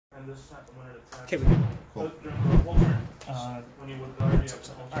Okay, we go. Cool. Alright,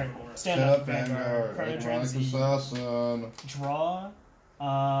 stand up, Vanguard. Electronic Assassin. Draw.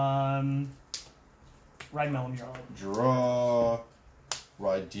 Ride Melon Draw. Draw.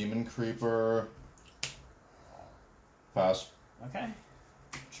 Ride Demon Creeper. Pass. Okay.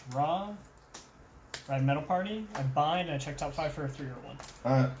 Draw. Ride Metal Party. I bind and I check top 5 for a 3 or 1.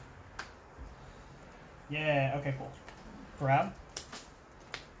 Alright. Yeah, okay, cool. Grab.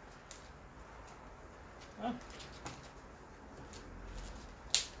 Oh.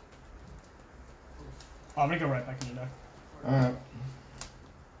 I'm gonna go right back into deck. Alright.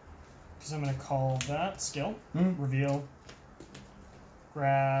 Because I'm gonna call that skill. Reveal.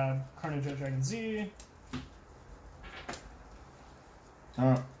 Grab Carnage at Dragon Z.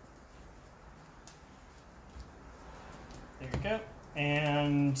 Alright. There you go.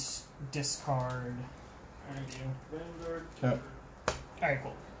 And discard. Vanguard. Okay. Alright,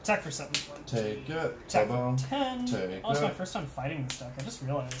 cool. Attack for 7. Take it. Attack for 10. Take oh, it's it. my first time fighting this deck. I just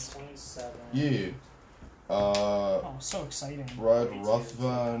realized. 27. Yeah. Oh, so exciting. Ride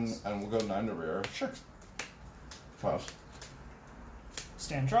Ruthven, and we'll go 9 to rear. Sure. Pass.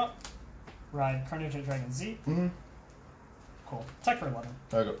 Stand drop. Ride Carnage at Dragon Z. Cool. Attack for 11.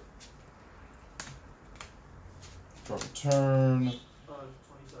 There you go. Drop a turn.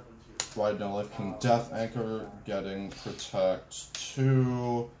 Ride No Life King Death Anchor, getting Protect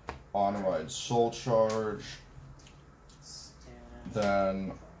 2. On ride Soul Charge.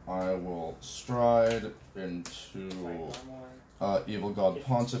 Then I will stride into Evil God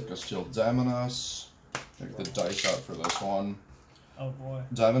Pontiff, Gastille Daemonus. Take the dice out for this one. Oh boy.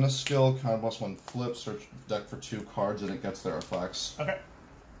 Daemonus skill, +1 flip, search deck for 2 cards and it gets their effects. Okay.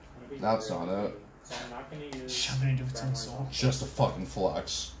 That's not it. So I'm not going to use... Shove it into its own soul. Just a fucking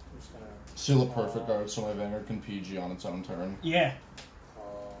flex. Seal a Perfect Guard so my Vanguard can PG on its own turn. Yeah.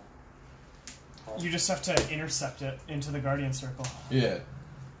 You just have to intercept it into the Guardian Circle. Yeah.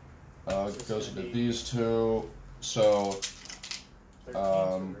 It goes into these 2. So, 2.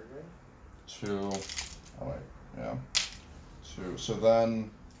 Oh wait, yeah. 2. So then,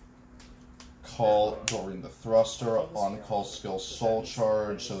 call Doreen the Thruster, on call skill Soul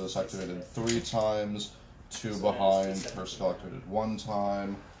Charge, so this activated 3 times, 2 behind, her skill activated 1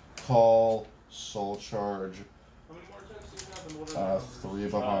 time, call, Soul Charge, 3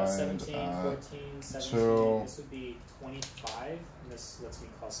 behind, 17, 14, 17, 2. This would be 25, and this lets me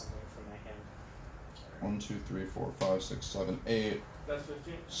call something from my hand. 1, 2, 3, 4, 5, 6, 7, 8.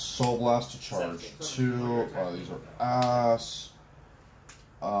 Soul Blast to charge 2. These are ass.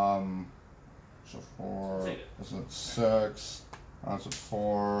 So 4. This is 6. That's a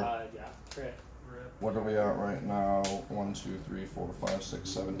 4. Yeah, crit. What are we at right now? 1, 2, 3, 4, 5, 6,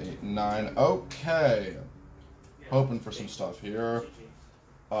 7, 8, 9. Okay. Hoping for some stuff here.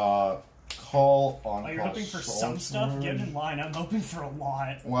 Call on. Oh, you're hoping for some stuff? Get in line. I'm hoping for a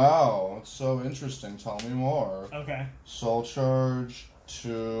lot. Wow, it's so interesting. Tell me more. Okay. Soul Charge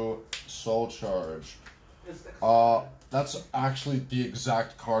to Soul Charge. That's actually the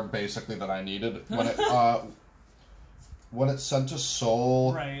exact card basically that I needed. When it's sent to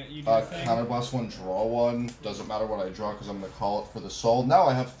Soul, right, you counterblast 1, draw 1. Doesn't matter what I draw because I'm going to call it for the Soul. Now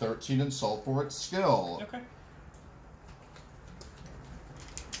I have 13 in Soul for its skill. Okay.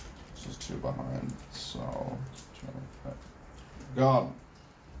 This is 2 behind, so... Gone.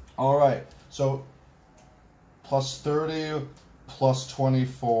 Alright, so... plus 30, plus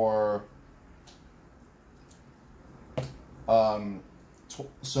 24...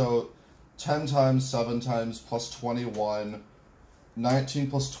 so 10 times, 7 times, plus 21. 19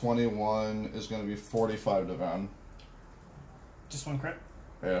 plus 21 is going to be 45 to Van. Just 1 crit?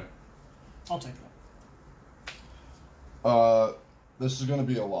 Yeah. I'll take that. This is going to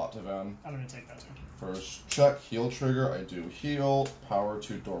be a lot to Van. I'm going to take that too. First check, heal trigger, I do heal. Power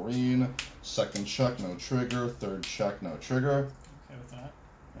to Doreen. Second check, no trigger. Third check, no trigger. Okay with that.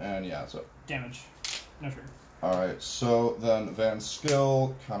 And yeah, that's it. Damage. No trigger. Alright, so then Van's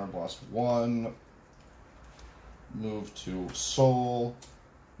skill, counterblast 1. Move to Soul.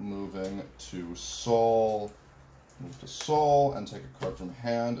 Moving to Soul. Move to Soul and take a card from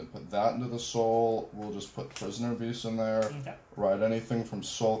hand and put that into the Soul. We'll just put Prisoner Beast in there. Okay. Write anything from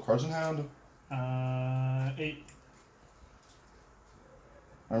Soul. Cards in hand? 8.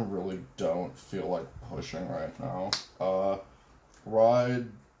 I really don't feel like pushing right now. Ride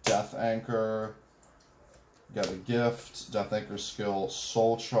Death Anchor. Get a gift. Death Anchor skill,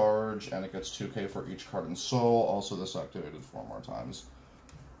 Soul Charge, and it gets 2k for each card in Soul. Also, this activated 4 more times.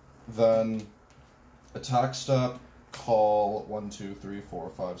 Then, attack step, call 1, 2, 3, 4,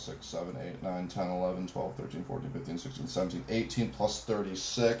 5, 6, 7, 8, 9, 10, 11, 12, 13, 14, 15, 16, 17, 18 plus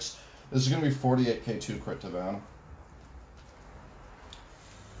 36. This is going to be 48k2 crit to Van.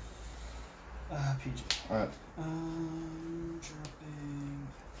 PG. Alright. Dropping.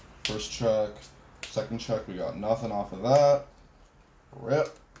 First check. Second check, we got nothing off of that.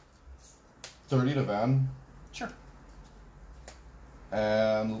 Rip. 30 to Van. Sure.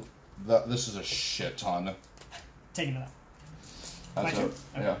 And this is a shit ton. Taking it out. That's My it.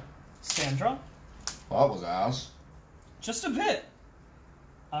 turn? Yeah. Stand draw. Well, that was ass. Just a bit.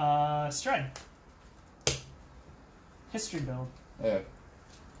 Stride. History build. Yeah.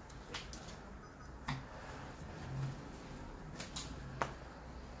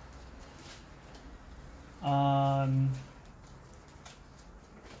 I'm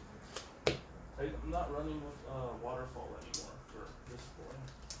not running with waterfall anymore for this boy.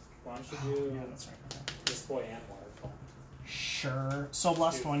 Why don't you do Yeah, that's right. Okay. this boy and waterfall? Sure. Soul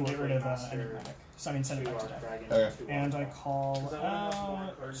Blast Two 1, get rid of Master, enigmatic. So I mean, send it Two back to Arc deck. Dragon, Okay. two And I waterfall. call Because I want enough more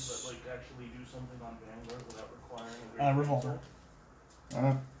out cards that like actually do something on Vanguard without requiring a great Revolver.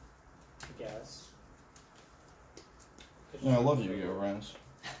 Alright. I guess. Yeah, I love Yu-Gi-Oh! Rams.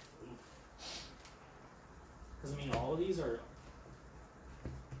 Because, I mean, all of these are... I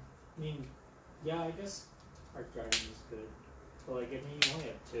mean, yeah, I guess Arc Dragon is good. But, like, I mean, you only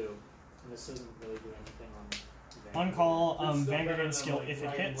have two. And this doesn't really do anything on on Vanguard. call, It's still Vanguard better and than, skill. like, If it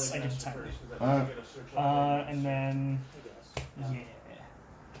Dragon hits, I Blade get Master to time. first, 'cause that means I get a search on Blade And Master. then I guess. yeah.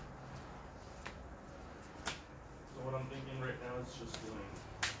 So what I'm thinking right now is just doing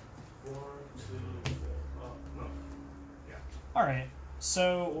 4, 2, 4. No. Yeah. All right.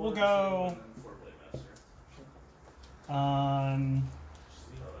 So 4, we'll 2, go. and then 4 Blade Master. See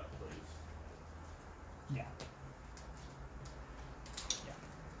how that plays. Yeah.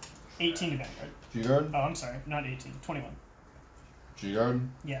 Yeah. 18 to Vanguard. G-Guard? Oh, I'm sorry, not 18. 21. G-Guard?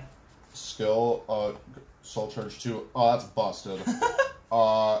 Yeah. Skill, Soul Charge 2. Oh, that's busted.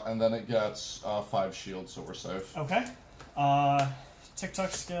 And then it gets 5 shields, so we're safe. Okay.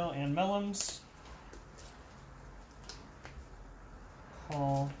 TikTok skill and Melons.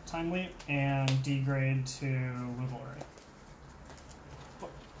 Call Time Leap and degrade to Luvolary.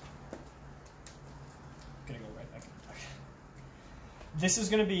 Gonna go right back in. Okay. This is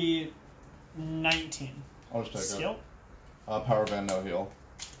gonna be 19. I'll just take Skill. it. Power Band, no heal.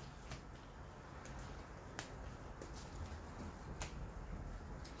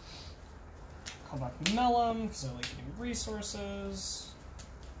 Call back Mellum because I like getting resources.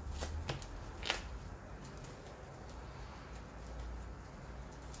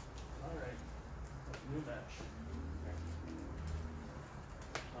 Alright. New match.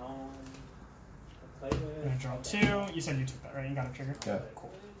 I play with... I'm gonna draw 2. You said you took that, right? You got a trigger? Yeah.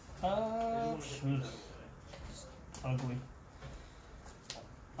 Cool. Anyway. Ugly.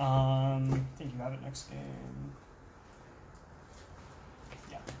 I think you have it next game.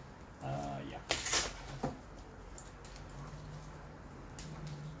 Yeah. Yeah.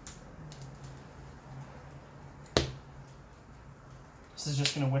 This is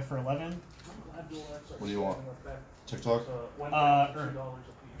just gonna whiff for 11. I'm glad dual X are What do you want? starting with that. TikTok? One Earn. $2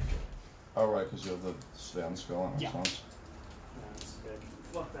 a piece. Oh, right, because you have the stand skill. That makes Yeah. sense. No, it's good.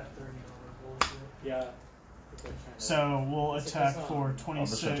 Fuck that $30 bullshit. Yeah. People are trying to- So we'll It's attack not- for I'm just gonna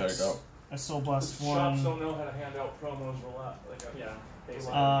 26. take out. I Soul Blast Shops 1. don't know how to hand out promos a lot. Like, Yeah.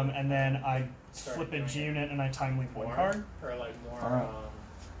 Basically. And then I Start flip a doing G it. unit and I time leap 1 More, card. or like more Alright.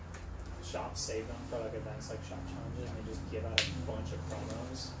 shops save them for like events like shop challenges, and they just give out a bunch of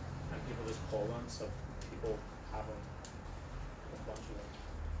promos, and people just pull them, so people have them, a bunch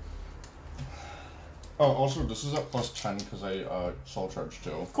of them. Oh, also, this is at plus 10 because I Soul Charge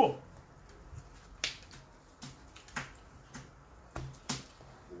 2. Cool.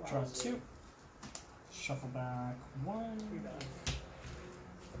 Draw 2. Shuffle back 1.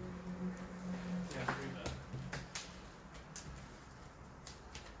 Yeah, 3 bet.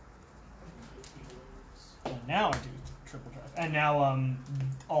 And now I do triple drive. And now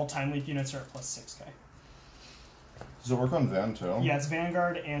all time leap units are at plus 6k. Does it work on Van too? Yeah, it's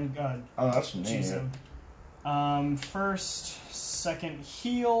Vanguard and Oh, that's neat. Cheezo. First, second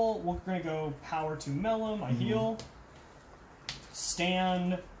heal. We're gonna go power to Mellum. I heal.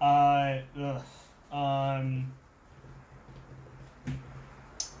 Stand.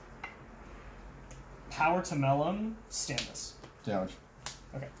 Power to Mellum. Stand this. Damage.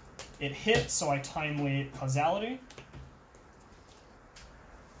 Okay. It hits, so I time leap causality.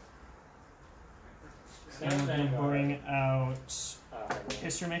 And we're gonna bring out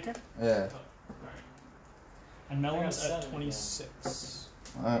History Maker. Yeah. And Mellum's I got at 7 26.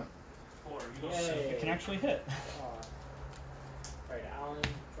 Alright. 4. You don't Yay. see. It can actually hit. Right, Alan,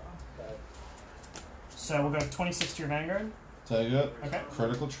 draw. But So we'll go 26 to your Vanguard. Take it. Okay.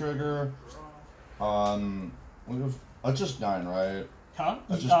 Critical trigger. Draw. We have just 9, right? Huh?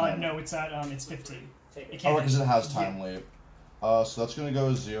 That's just nine. No, it's at it's 15. take It it. can't Oh, because it has Yeah. time leap. So that's gonna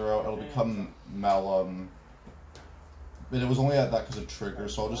go 0. It'll become Melum. But it was only at that because of trigger,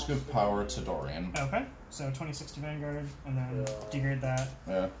 so I'll just give power to Doreen. Okay. So 26 to Vanguard, and then Yeah. degrade that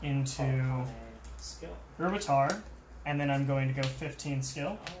Yeah. into Skill. Urbitar, and then I'm going to go 15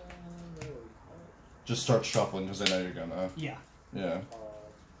 skill. There we go. Just start shuffling because I know you're gonna. Yeah. Yeah.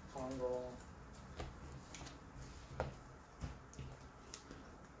 Congo.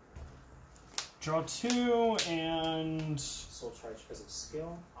 Draw 2, and Soul charge because of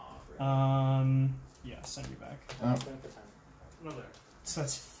skill. yeah, send you back. Oh. Going for 10. Another. So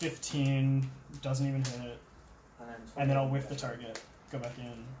that's 15, doesn't even hit it, and then I'll whiff the target, go back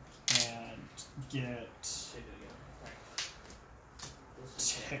in, and get Take it again.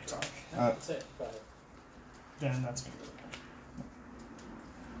 TikTok. That's it, but Then that's gonna go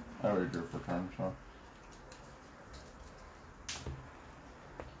there. I already drew for turn, so.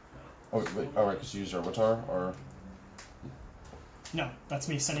 Oh, wait, alright, because you use Urbitar, or. No, that's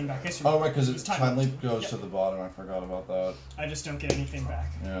me sending back history. Oh, right, because It's its time leap goes to the bottom, I forgot about that. I just don't get anything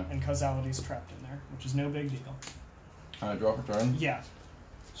back. Yeah. And causality's trapped in there, which is no big deal. Can I draw for turn? Yeah.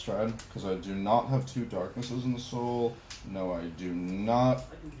 Stride, because I do not have 2 darknesses in the soul. No, I do not.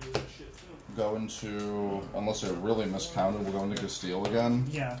 I can do that shit too. Go into, unless I really miscounted, we'll go into Gastille again.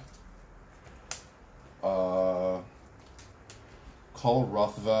 Yeah. Call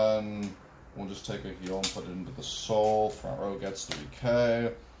Ruthven. We'll just take a heal and put it into the soul. Front row gets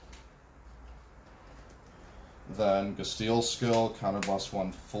 3k. Then Gastille skill, counterblast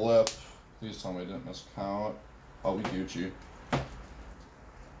 1 flip. Please tell me I didn't miscount. Oh, we Gucci.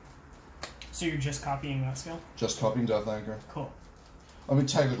 So you're just copying that skill? Just copying Death Anchor. Cool. I mean,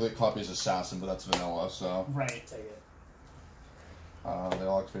 technically it copies Assassin, but that's vanilla, so. Right. take it. They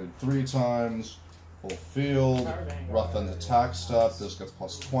all activated 3 times. Full field. Vanguard. Ruthven's attack step. This gets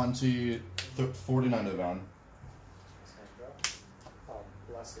plus 20. 49 to Van. Oh,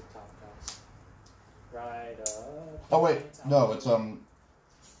 blessed top class. Right, Oh wait, no, it's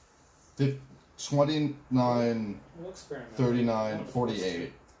 29, We'll experiment. 39,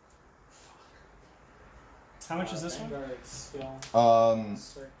 48. How much is this one? Vanguard skill. Um,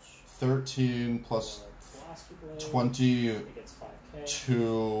 Search. 13 plus Philosophy blade. 20 It gets 5k.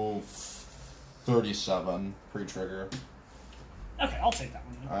 to 37 pre-trigger. Okay, I'll take that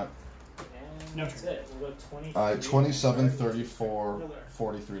one. Then. Alright, And No that's trigger. it. We'll go 23. 27, 34,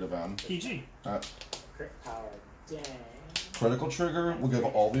 43 to Van. PG. Alright, Crit power. Dang. critical trigger, we'll give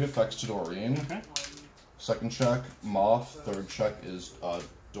all the effects to Doreen. Okay. Second check, Moth. Third check is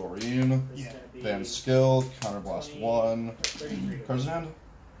Doreen. This Yeah. is gonna be Van skill, counterblast 1. 33. Cards in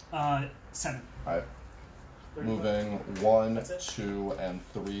hand? 7. Alright. Moving 1, That's it. 2, and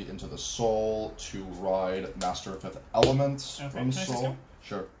 3 into the soul to ride Master of Fifth Elements Okay, from can I see soul. some?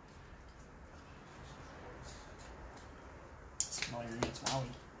 Sure. Small your units, wowie.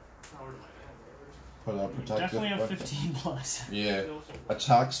 Power to my hand. Put a protective. Definitely have weapon. 15 plus. Yeah.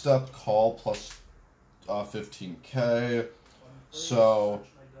 Attack step, call plus 15k. So,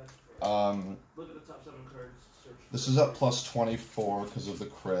 Look at the top 7 cards. Search. this is at plus 24 because of the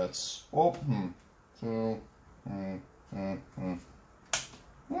crits. Oh, So,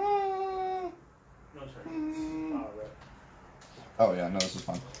 No targets. Oh, right. oh yeah, no, this is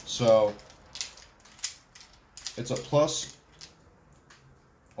fine. So, it's a plus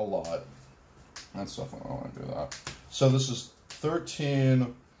a lot. That's definitely I want to do that. So this is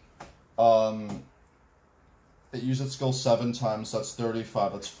 13. It used its skill 7 times. That's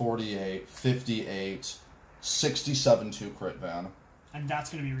 35. That's 48. 58. 67 to crit Van. And that's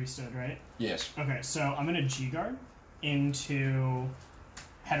going to be restood, right? Yes. Okay, so I'm going to G-Guard into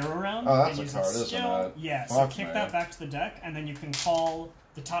Hetero Round. Oh, that's and a use card, its isn't skill. it? Yeah, so Fuck, kick man. that back to the deck, and then you can call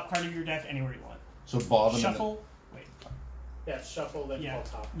the top card of your deck anywhere you want. So bottom. Shuffle. Wait. Yeah, shuffle, then Yeah. call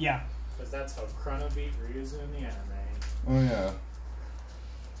top. Yeah. Because that's how Chrono beat Ryuzu in the anime. Oh yeah.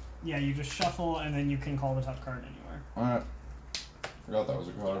 Yeah, you just shuffle, and then you can call the top card anywhere. All right. Forgot that was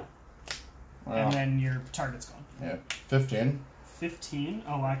a card. And then your target's gone. Yeah. 15. 15.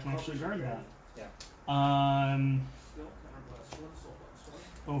 Oh, I can actually guard that. Yeah. Skill, counterblast 1, soul blast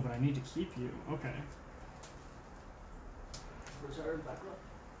 1. Oh, but I need to keep you. Okay. Retired, back up.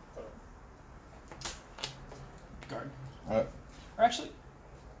 Guard. Alright. Or actually,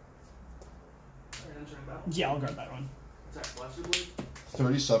 Alright, entering battle. yeah, I'll guard that one. Attack blaster blade.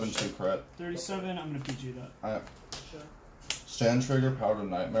 37 to crit. 37. I'm gonna PG that. Alright. Shot. Stand trigger, power to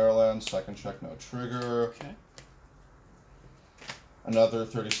Nightmare Land. Second check, no trigger. Okay. Another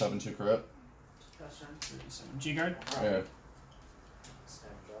 37 to crit. 37. G-Guard? Yeah.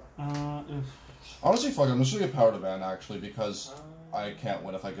 Stand drop. Honestly, fuck it. I'm just gonna get power to Van actually because I can't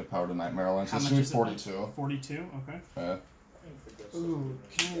win if I get power to Nightmare Land. So How it's much gonna be is it? 42. 42? Okay. Yeah. Ooh,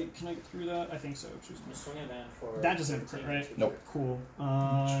 can I get through that? I think so. Choose I'm swinging that for. That doesn't have a crit, right? Nope. Cool.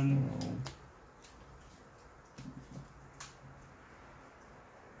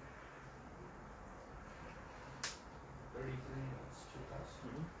 33, that's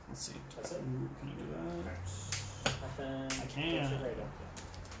 2,000. Let's see. That's it. Ooh, can I do that? Nothing. I can. Push it right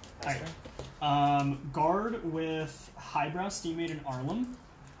up. Alright. Guard with Highbrow, Steammate, and Arlem.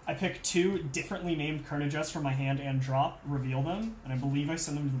 I pick 2 differently named Carnages from my hand and drop, reveal them, and I believe I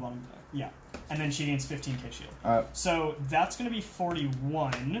send them to the bottom deck. Yeah. And then she gains 15k shield. So that's going to be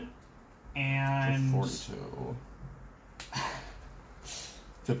 41. And 42.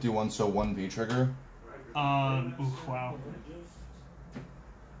 51, so 1 V trigger. Oof, wow.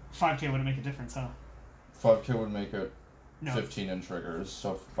 5k wouldn't make a difference, huh? 5k would make it No. 15 in triggers,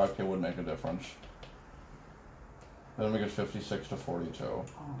 so 5k would make a difference. That'll make it 56 to 42. Oh, I won't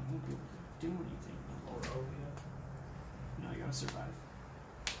be able to do anything. No, I gotta survive.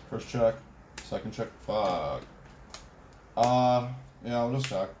 First check, second check, fuck. Yeah, I'll just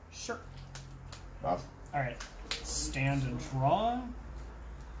check. Sure. Bad. Alright. Stand and draw.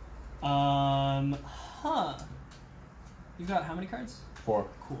 Huh. You've got how many cards? 4.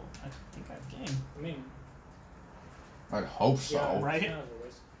 Cool. I think I have game. I mean, I'd hope so. yeah, Right? it's kind of a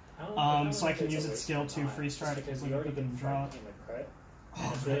waste. So I can use it its skill to freeze strike because when you you already put them in get draw. the crit.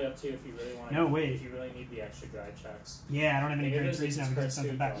 And it's really up to you if you really want. No, wait. If you really need the extra drive checks. Yeah, I don't have any Maybe great it is threes now its because crit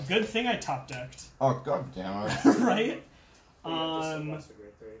something too, back. draw. Good thing I top decked. Oh, god damn it. Right? But you have to still lost a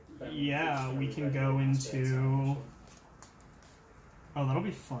grade 3. Then yeah, it's we gonna can be go better than into- Oh, that'll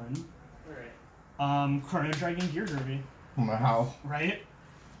be fun. Chrono Dragon Gear Derby. Wow. Right?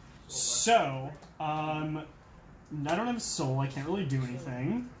 So, I don't have soul, I can't really do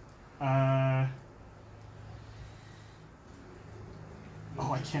anything. Oh,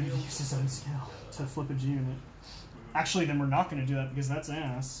 I can't even use his own skill to flip a G unit. Actually, then we're not going to do that because that's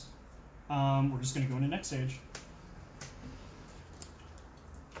ass. We're just going to go into next stage.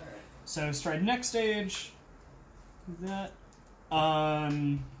 So, stride next stage. That.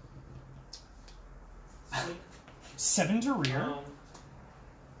 7 to rear.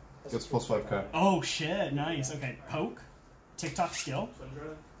 Gets plus 5k. Oh shit, nice. Okay, poke. TikTok skill.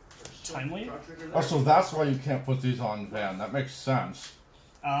 Timely. Oh, so that's why you can't put these on Van. That makes sense.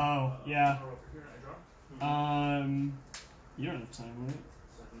 Oh, yeah. You don't have time,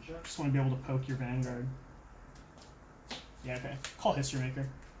 right? Just want to be able to poke your Vanguard. Yeah, okay. Call History Maker.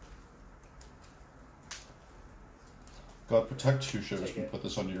 God, protect 2 shivers when you put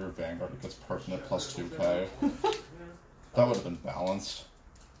this under your Vanguard. It gets permanent plus 2k. That would have been balanced.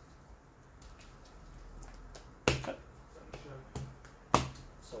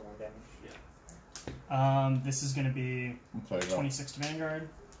 So 1 damage. This is going to be Okay, go. 26 to Vanguard.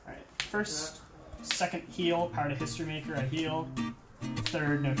 Alright, first, second heal, power to History Maker, I heal.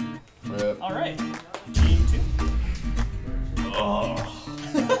 Third, no. Rip. Alright, Team 2. Oh.